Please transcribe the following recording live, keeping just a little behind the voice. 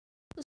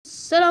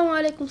السلام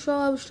عليكم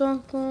شباب،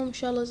 شلونكم؟ ان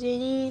شاء الله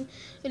زينين.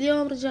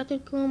 اليوم رجعت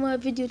لكم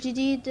فيديو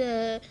جديد.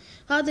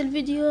 هذا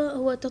الفيديو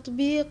هو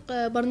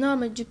تطبيق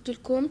برنامج جبت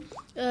لكم.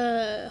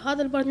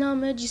 هذا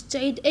البرنامج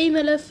يستعيد اي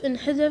ملف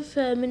انحذف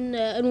من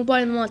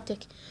الموبايل مالتك،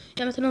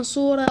 يعني مثلا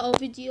صورة او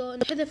فيديو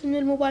انحذف من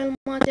الموبايل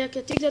مالتك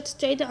تقدر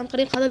تستعيده عن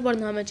طريق هذا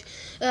البرنامج.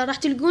 راح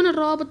تلقون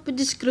الرابط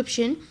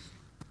بالديسكريبشن.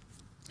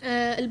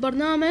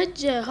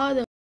 البرنامج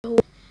هذا هو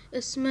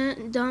اسمه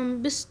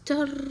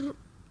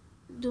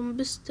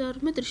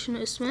دومبستر مدري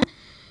شنو اسمه.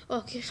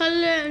 اوكي،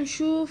 خلينا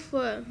نشوف.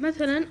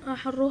 مثلا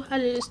راح نروح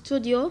على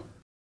الاستوديو.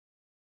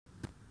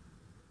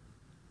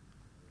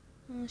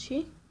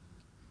 ماشي،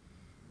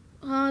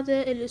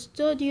 هذا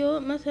الاستوديو.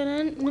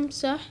 مثلا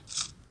نمسح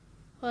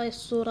هاي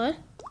الصورة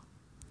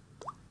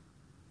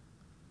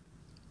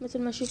مثل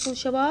ما تشوفون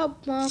شباب،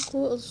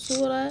 ماكو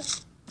الصورة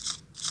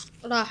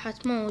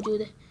راحت ما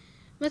موجودة.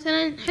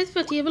 مثلا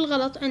حذفت هي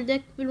بالغلط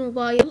عندك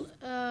بالموبايل.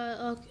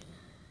 اوكي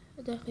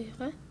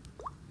دقيقة،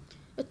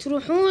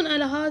 تروحون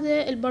على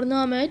هذا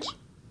البرنامج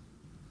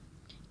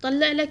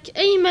طلع لك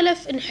اي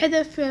ملف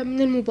انحذف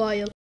من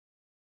الموبايل.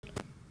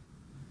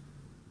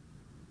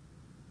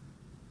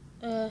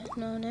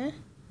 هنا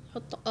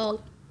حط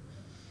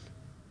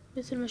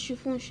مثل ما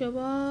تشوفون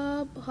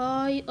شباب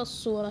هاي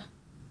الصورة.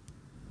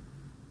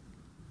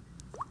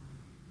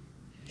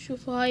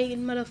 شوفوا هاي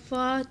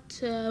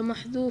الملفات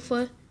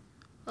محذوفة،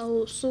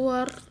 او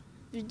صور،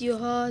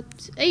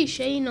 فيديوهات، اي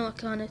شيء نوع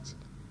كانت.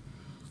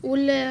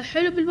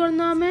 والحلو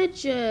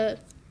بالبرنامج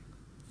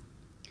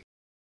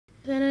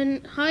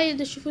مثلا هاي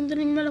تشوفون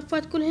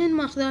الملفات كلهن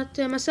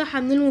ماخذات مساحة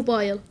من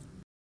الموبايل.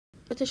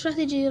 فايش راح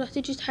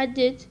تجي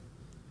تحدد،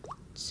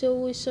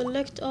 تسوي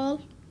select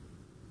all.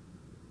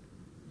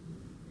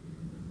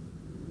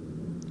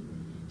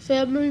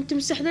 فمن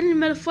تمسح ذن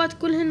الملفات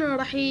كلهن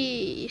راح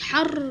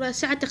يحر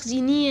سعة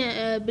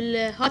تخزينية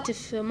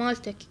بالهاتف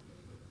مالتك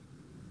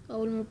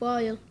او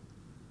الموبايل.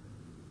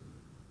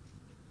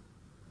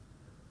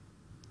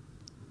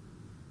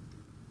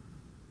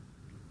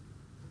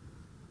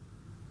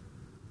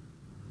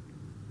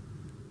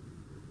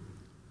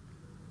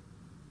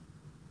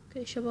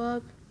 اوكي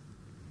شباب،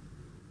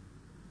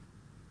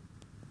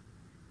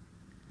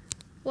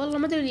 والله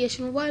ما ادري ليش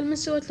الموبايل من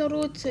سويت له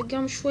روت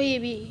قام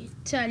شوية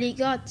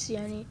بتعليقات،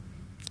 يعني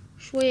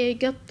شوية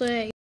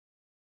يقطع،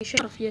 مش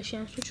عارف ليش،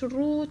 يعني سويت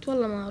الروت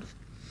والله ما اعرف.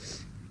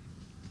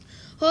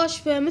 هوش،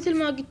 فمثل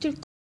ما قلت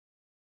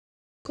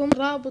لكم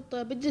رابط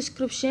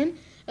بالديسكريبشن.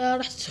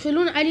 راح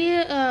تدخلون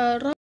عليه.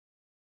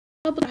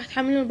 رابط راح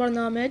تحملون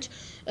البرنامج.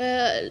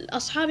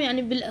 الاصحاب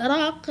يعني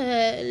بالعراق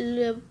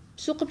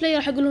سوق بلاي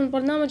راح يقولون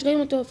البرنامج غير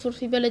متوفر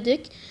في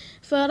بلدك،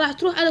 فراح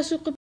تروح على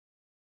سوق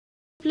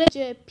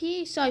بلاي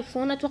بي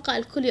سايفون، اتوقع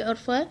الكل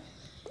يعرفه.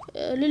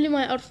 للي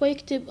ما يعرفه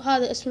يكتب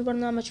هذا اسم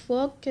البرنامج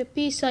فوق،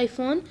 بي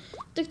سايفون،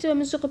 تكتبه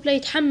من سوق بلاي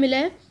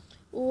تحمله.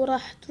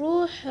 وراح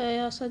تروح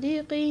يا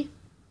صديقي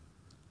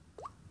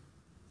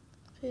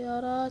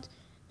خيارات،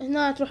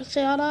 هنا تروح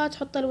الخيارات،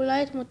 تحط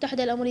الولايات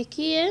المتحدة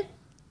الأمريكية.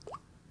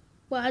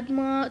 بعد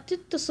ما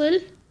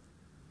تتصل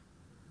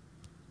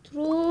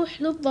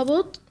تروح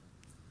للضبط.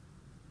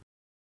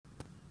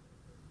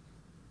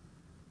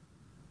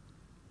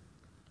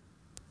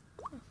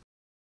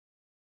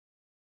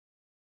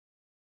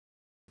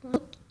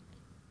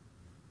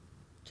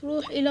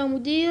 تروح إلى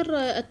مدير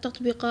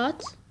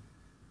التطبيقات.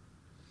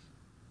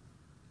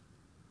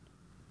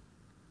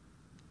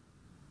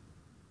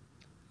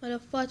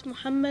 ملفات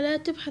محملة،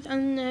 تبحث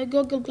عن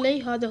جوجل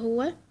بلاي، هذا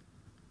هو.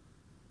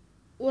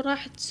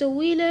 وراح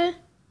تسوي له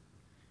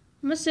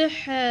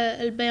مسح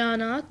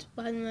البيانات.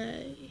 بعد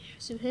ما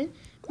يحسبهن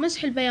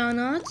مسح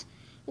البيانات،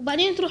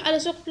 وبعدين تروح على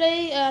سوق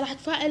بلاي. راح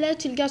تفعله،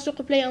 تلقى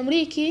سوق بلاي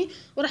أمريكي،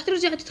 وراح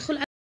ترجع تدخل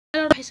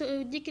على راح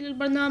يوديك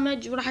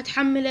للبرنامج وراح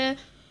تحمله.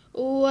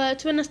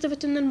 واتمنى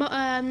استفدت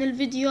من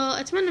الفيديو.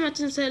 اتمنى ما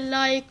تنسى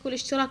اللايك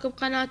والاشتراك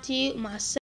بقناتي، ومع السلامة.